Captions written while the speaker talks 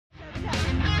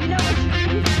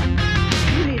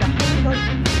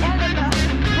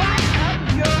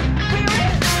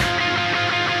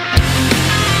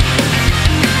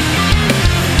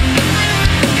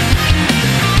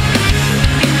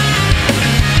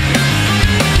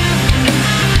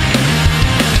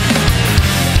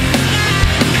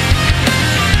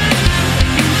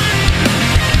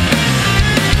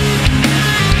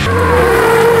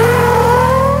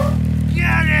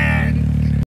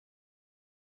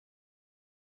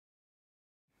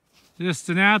Just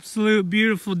an absolute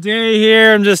beautiful day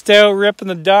here. I'm just out ripping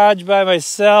the Dodge by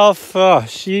myself. Oh,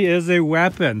 she is a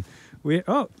weapon.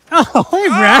 Oh, hey,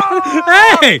 Brad.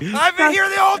 Oh, hey! I've been here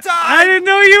the whole time. I didn't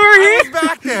know you were here. I was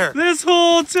back there. This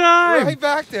whole time. Right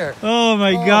back there. Oh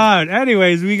my God.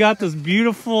 Anyways, we got this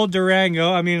beautiful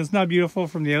Durango. I mean, it's not beautiful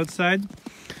from the outside,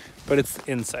 but it's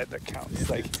inside that counts.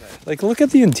 Like look at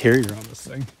the interior on this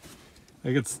thing.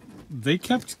 Like they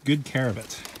kept good care of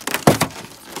it.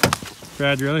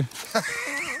 Brad, really?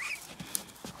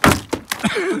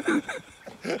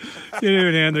 Can't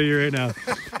even handle you right now.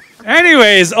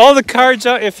 Anyways, all the car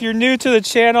jump, if you're new to the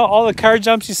channel, all the car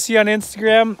jumps you see on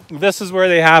Instagram, this is where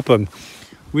they happen.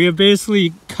 We have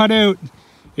basically cut out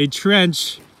a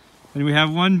trench and we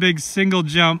have one big single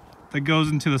jump that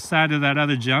goes into the side of that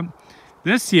other jump.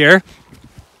 This year,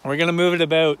 we're gonna move it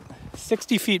about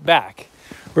 60 feet back.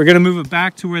 We're gonna move it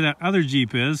back to where that other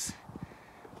Jeep is.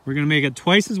 We're gonna make it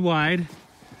twice as wide.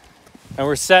 And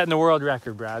we're setting the world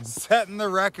record, Brad. Setting the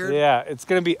record. Yeah, it's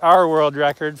going to be our world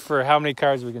record for how many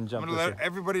cars we can jump. I'm going to let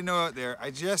everybody know out there.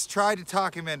 I just tried to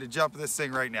talk him into jumping this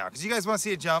thing right now because you guys want to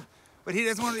see it jump, but he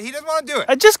doesn't want to do it.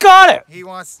 I just got it. He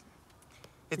wants.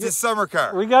 It's his summer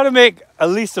car. We got to make at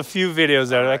least a few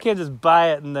videos out of it. I can't just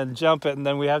buy it and then jump it and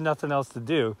then we have nothing else to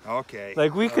do. Okay.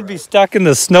 Like we could be stuck in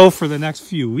the snow for the next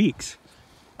few weeks,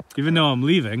 even though I'm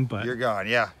leaving. But you're gone.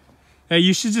 Yeah. Hey,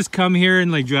 you should just come here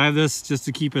and like drive this just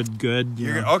to keep it good.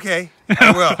 Okay,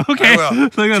 I will. Okay, I will.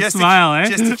 Look at that smile,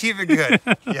 Just to keep it good.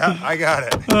 Yeah, I got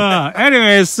it.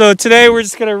 Anyways, so today we're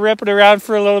just gonna rip it around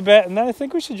for a little bit, and then I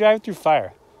think we should drive it through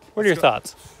fire. What are your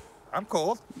thoughts? I'm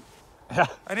cold. Yeah.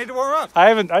 I need to warm up.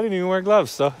 I didn't even wear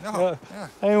gloves, so no. Yeah.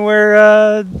 I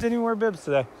didn't even wear bibs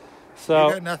today. So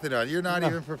you got nothing on. You're not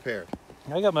even prepared.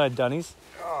 I got my dunnies.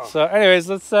 Oh. So, anyways,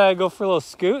 let's go for a little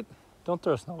scoot. Don't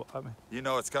throw a snowball at me. You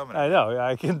know it's coming. I know.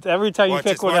 I can. Every time you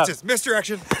pick one up. Watch this.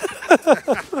 Misdirection.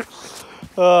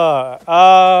 Yeah.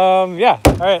 All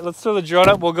right. Let's throw the drone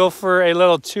up. We'll go for a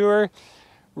little tour,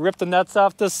 rip the nuts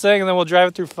off this thing, and then we'll drive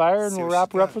it through fire, and we'll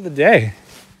wrap her up for the day.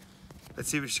 Let's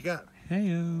see what she got.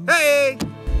 Hey-o. Hey.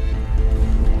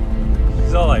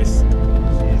 She's all ice.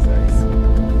 She's ice.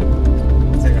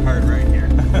 Take it hard right here.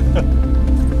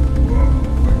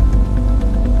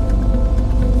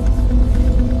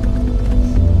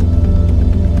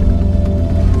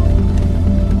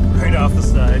 Off the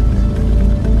side.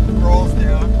 Rolls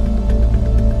down.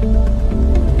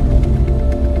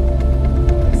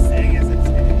 Sing as a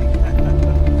tank.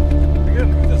 We gotta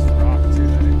move this rock too.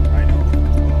 I know.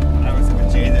 Well, I was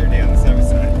with Jay the other day on the 7th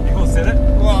side. You won't sit it?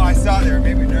 Well, I saw there, it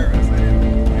made me nervous. I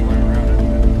went around it.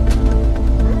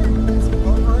 It's a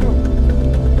fun room.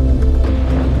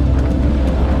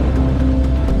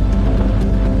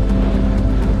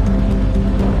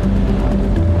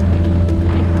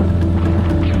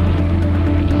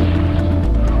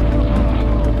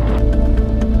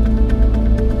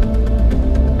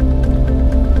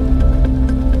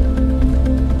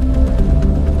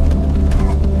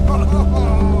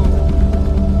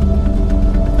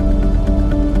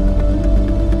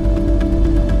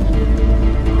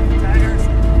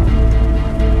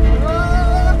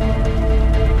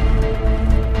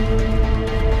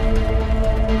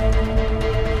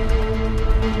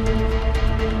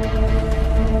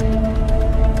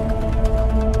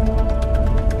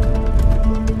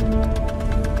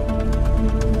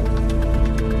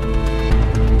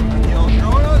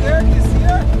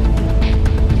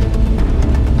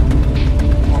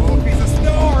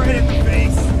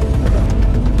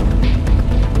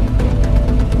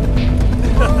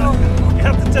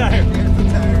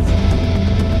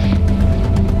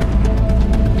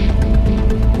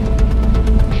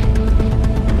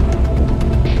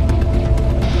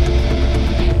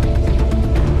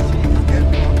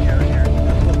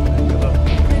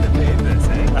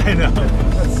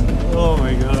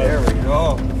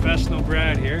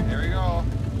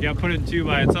 Yeah, put it in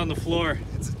 2x. It's on the floor.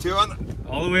 It's a 2 on the...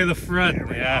 All the way to the front.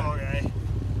 Yeah. Go, okay.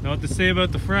 Know what to say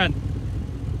about the front?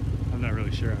 I'm not really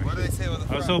sure. Actually. What do they say about the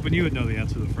front? I was hoping you would know the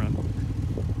answer to the front.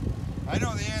 I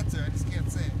know the answer. I just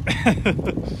can't say it.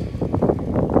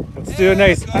 Let's do a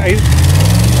nice ice.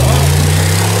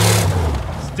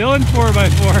 Still in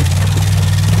 4x4.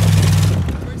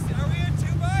 Are we in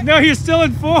 2x? No, you're still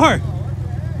in 4. Oh,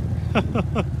 what the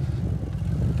heck?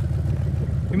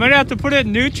 You might have to put it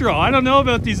in neutral. I don't know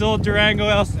about these old Durango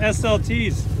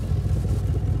SLTs.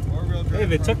 Hey,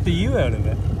 they took the U out of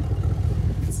it.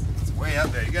 It's way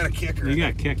up there. You got to kick her. You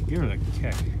got to kick. Give her the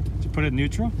kick. Did you put it in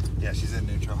neutral? Yeah, she's in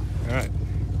neutral. All right.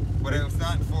 But it was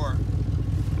not in 4.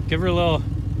 Give her a little,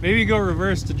 maybe go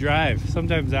reverse to drive.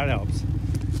 Sometimes that helps.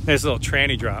 Nice little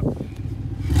tranny drop.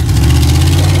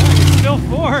 still 4.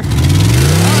 Oh,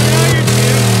 now you're 2.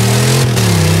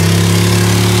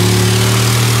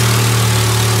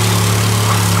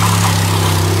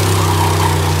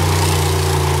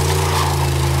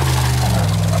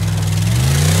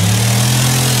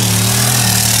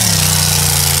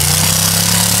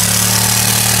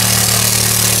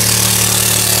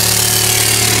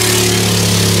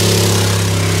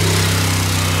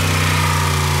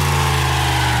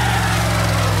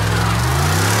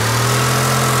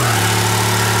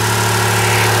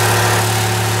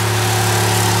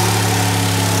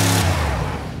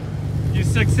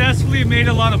 Successfully made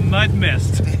a lot of mud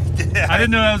mist. Yeah. I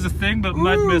didn't know that was a thing, but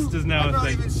mud mist is now I'm a not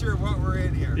thing. even sure what we're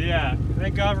in here. Yeah,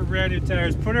 thank God for brand new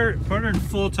tires. Put her in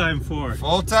full-time 4.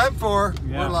 Full-time 4.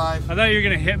 Yeah. We're live. I thought you were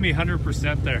gonna hit me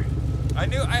 100% there. I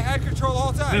knew I had control the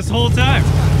whole time. This whole time.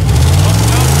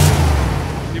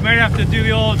 Oh, no. You might have to do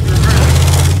the old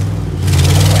reverse.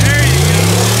 There you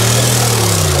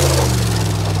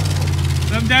go.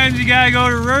 Sometimes you gotta go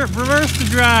to reverse to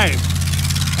drive.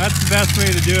 That's the best way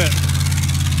to do it.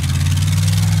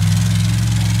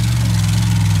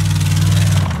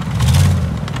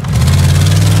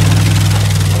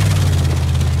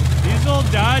 These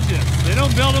old Dodges, they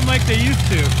don't build them like they used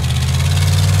to.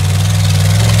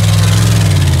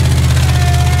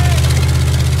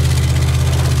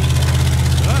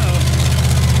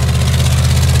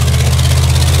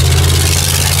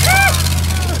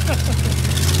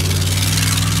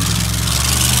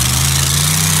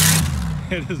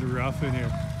 It is rough in here.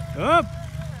 Up!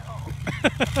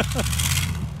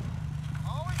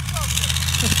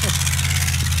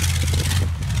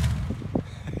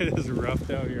 It is rough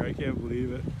down here. I can't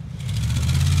believe it.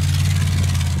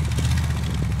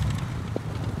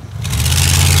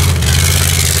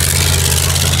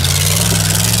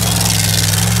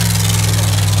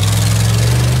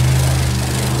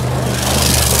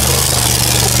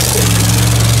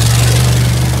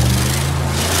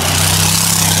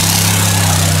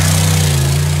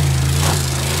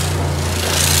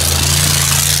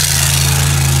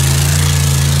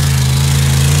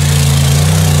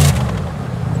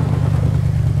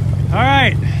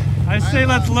 I say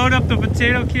let's load up the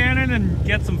potato cannon and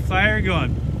get some fire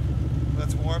going.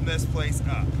 Let's warm this place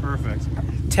up. Perfect.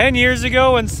 10 years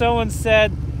ago when someone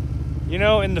said, you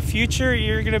know, in the future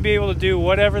you're going to be able to do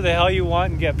whatever the hell you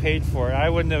want and get paid for it, I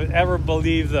wouldn't have ever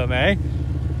believed them, eh?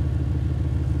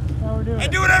 How we're doing I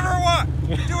do whatever I want.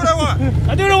 Do what I want.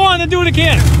 I do what I want and do what I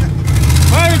can.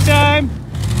 Fire time.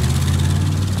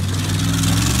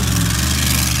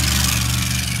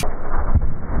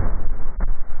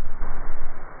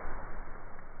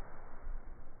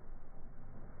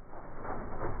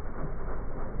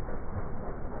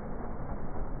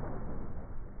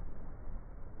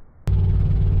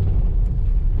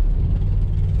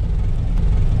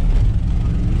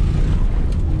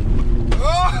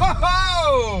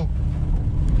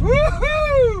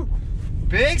 Woohoo!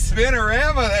 Big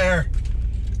spinorama there.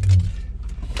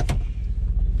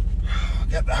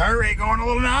 Got the heart rate going a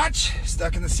little notch.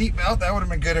 Stuck in the seat belt. That would have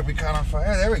been good if we caught on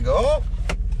fire. There we go.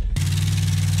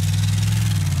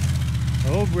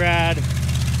 Oh, Brad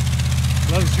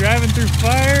loves driving through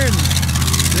fire and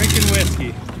drinking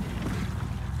whiskey.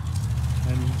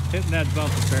 And hitting that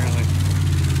bump apparently.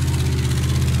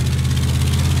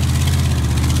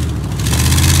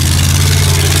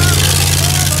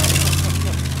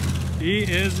 He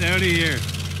is out of here.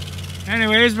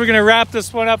 Anyways, we're gonna wrap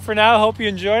this one up for now. Hope you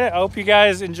enjoyed it. I hope you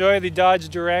guys enjoy the Dodge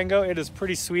Durango. It is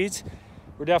pretty sweet.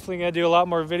 We're definitely gonna do a lot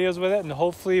more videos with it, and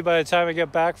hopefully by the time I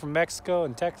get back from Mexico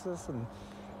and Texas and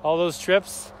all those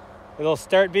trips, it'll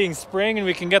start being spring and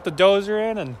we can get the dozer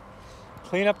in and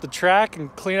clean up the track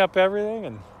and clean up everything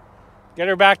and get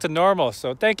her back to normal.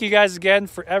 So thank you guys again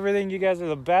for everything. You guys are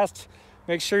the best.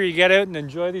 Make sure you get out and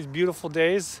enjoy these beautiful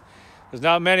days. There's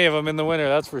not many of them in the winter,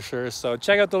 that's for sure. So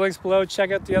check out the links below.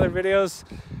 Check out the other videos.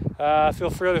 Feel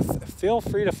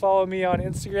free to follow me on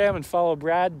Instagram and follow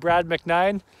Brad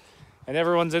McNine, and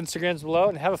everyone's Instagrams below.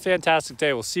 And have a fantastic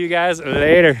day. We'll see you guys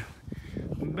later.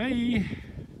 Bye.